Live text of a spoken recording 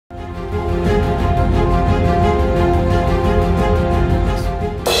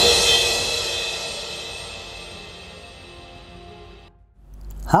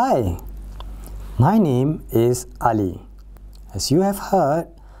Hi, my name is Ali. As you have heard,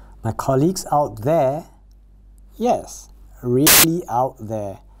 my colleagues out there, yes, really out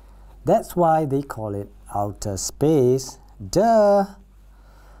there, that's why they call it outer space, duh,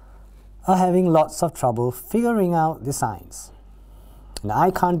 are having lots of trouble figuring out the science. And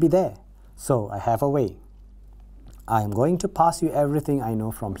I can't be there, so I have a way. I am going to pass you everything I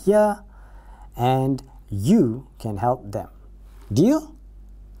know from here, and you can help them. Deal?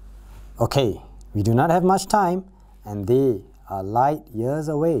 Okay, we do not have much time, and they are light years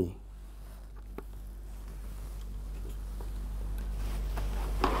away.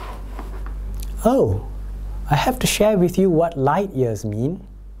 Oh, I have to share with you what light years mean.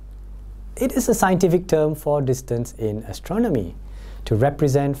 It is a scientific term for distance in astronomy to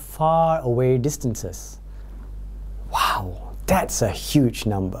represent far away distances. Wow, that's a huge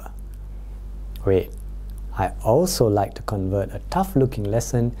number. Wait, I also like to convert a tough-looking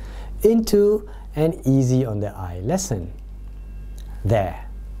lesson into an easy-on-the-eye lesson. There.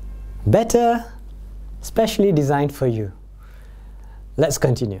 Better, specially designed for you. Let's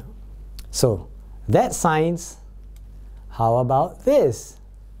continue. So, that's science. How about this?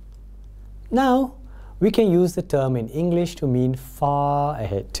 Now, we can use the term in English to mean far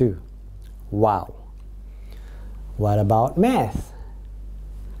ahead too. Wow. What about math?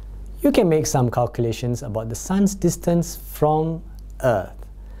 You can make some calculations about the sun's distance from Earth.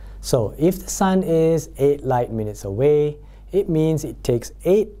 So, if the sun is 8 light minutes away, it means it takes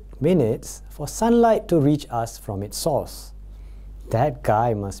 8 minutes for sunlight to reach us from its source. That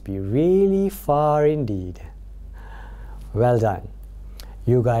guy must be really far indeed. Well done.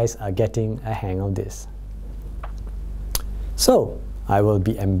 You guys are getting a hang of this. So, I will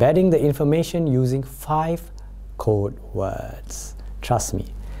be embedding the information using 5 code words. Trust me,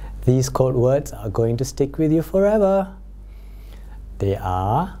 these code words are going to stick with you forever. They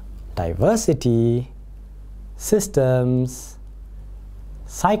are diversity, systems,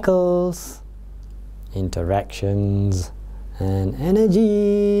 cycles, interactions, and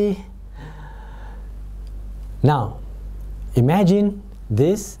energy. Now, imagine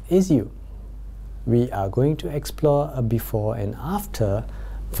this is you. We are going to explore a before and after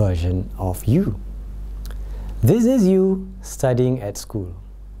version of you. This is you studying at school.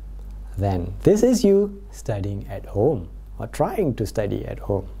 Then this is you studying at home, or trying to study at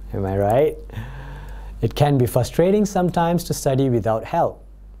home. Am I right? It can be frustrating sometimes to study without help.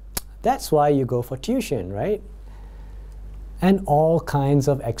 That's why you go for tuition, right? And all kinds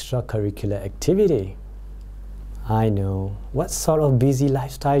of extracurricular activity. I know, what sort of busy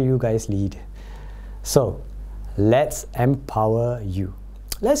lifestyle you guys lead. So, let's empower you.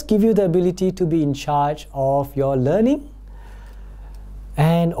 Let's give you the ability to be in charge of your learning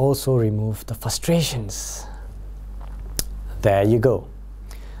and also remove the frustrations. There you go,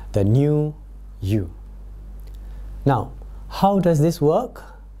 the new you. Now, how does this work?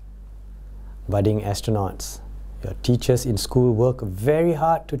 Budding astronauts, your teachers in school work very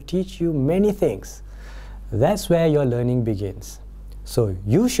hard to teach you many things. That's where your learning begins. So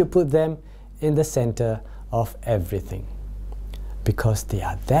you should put them in the center of everything. Because they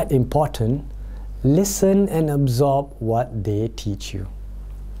are that important, listen and absorb what they teach you.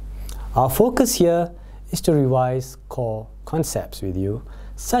 Our focus here is to revise core concepts with you,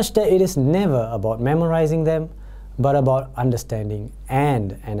 such that it is never about memorizing them, but about understanding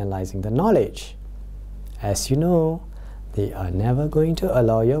and analyzing the knowledge. As you know, they are never going to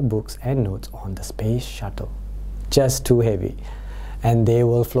allow your books and notes on the space shuttle. Just too heavy. And they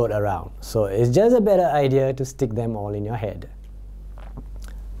will float around. So it's just a better idea to stick them all in your head.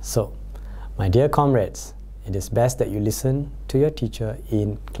 So, my dear comrades, it is best that you listen to your teacher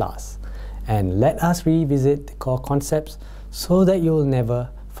in class. And let us revisit the core concepts so that you will never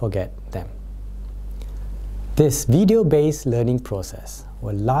forget them. This video-based learning process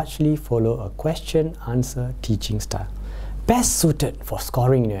will largely follow a question-answer teaching style, best suited for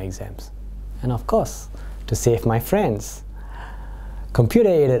scoring in your exams. And of course, to save my friends,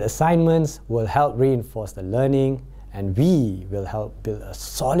 computer-aided assignments will help reinforce the learning, and we will help build a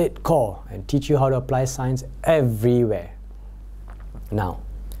solid core and teach you how to apply science everywhere. Now,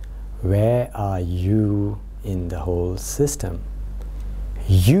 where are you in the whole system?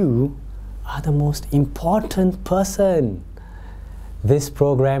 You are the most important person. This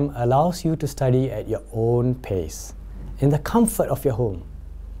program allows you to study at your own pace, in the comfort of your home.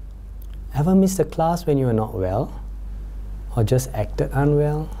 Ever missed a class when you were not well? Or just acted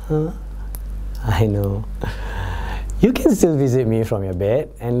unwell? Huh? I know. You can still visit me from your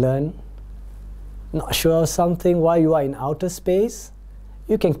bed and learn. Not sure of something while you are in outer space?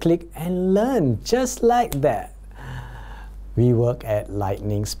 You can click and learn just like that. we work at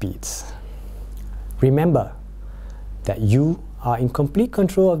lightning speeds. Remember that you are in complete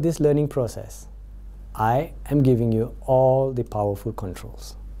control of this learning process. I am giving you all the powerful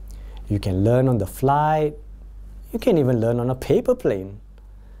controls. You can learn on the flight, you can even learn on a paper plane,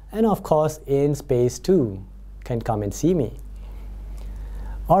 and of course in space too. Can come and see me.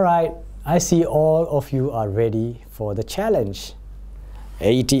 Alright, I see all of you are ready for the challenge.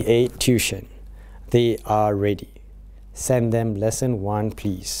 88 Tuition, they are ready. Send them lesson 1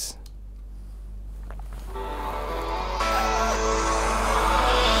 please.